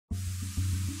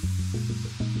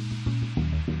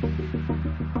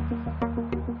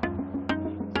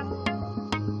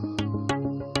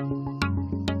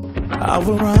I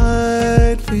will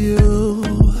ride for you.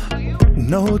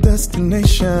 No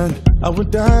destination, I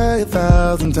would die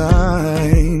 1,000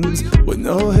 times with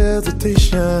no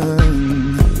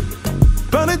hesitation.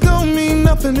 But it don't mean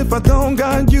nothing if I don't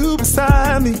got you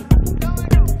beside me.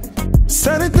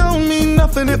 Said it don't mean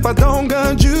nothing if I don't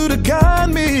got you to guide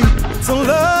me. So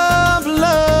love,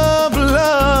 love,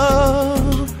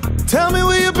 love, tell me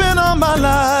where you've been all my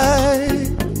life.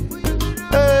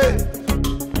 Hey,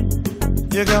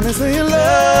 you got me saying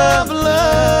love,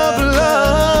 love,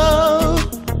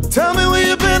 love, tell me where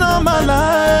you've been all my life.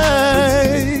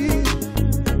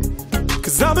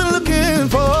 'Cause I've been looking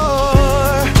for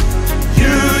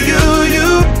you,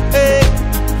 hey,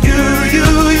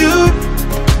 you.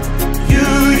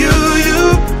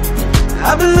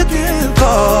 I've been looking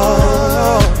for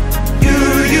you,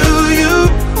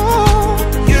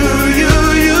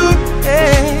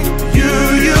 hey, you.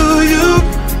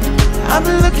 I've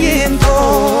been looking for,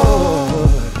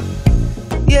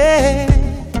 yeah,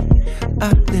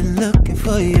 I've been looking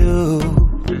for you.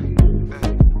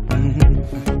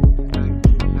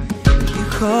 You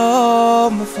call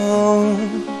my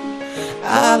phone,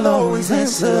 I'll always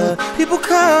answer. People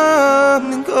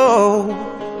come and go,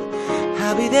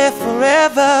 I'll be there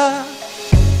forever.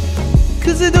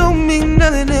 'Cause it don't mean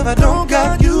nothing if I don't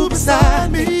got you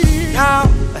beside me. Now,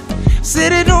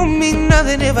 said it don't mean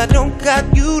nothing if I don't got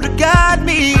you to guide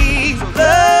me.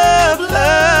 Love,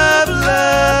 love,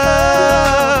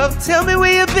 love, tell me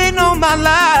where you've been all my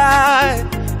life.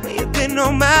 Where you've been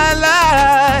all my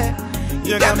life.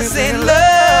 You got me saying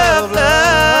love,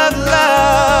 love,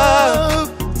 love,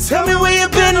 tell me where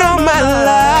you've been all my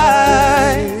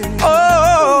life.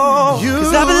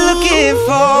 I've been looking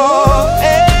for,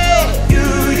 hey, you.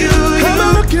 I've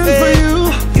been looking for you.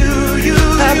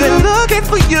 I've been looking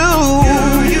for you.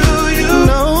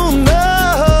 No,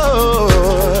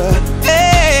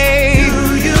 hey,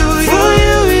 for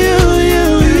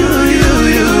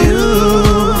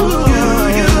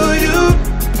you.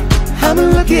 I've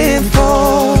been looking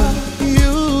for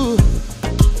you.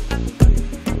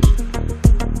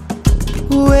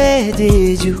 Where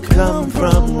did you come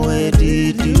from? Where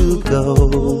did you go?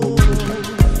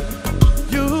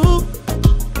 You,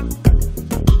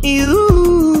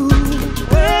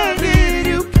 where did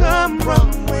you come from?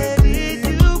 Where did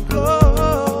you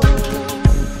go?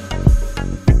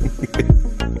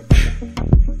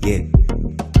 Yeah.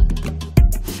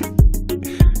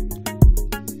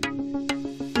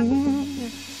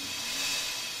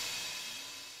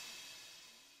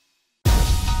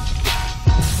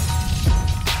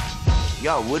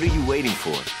 Yo, what are you waiting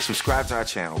for? Subscribe to our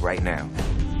channel right now.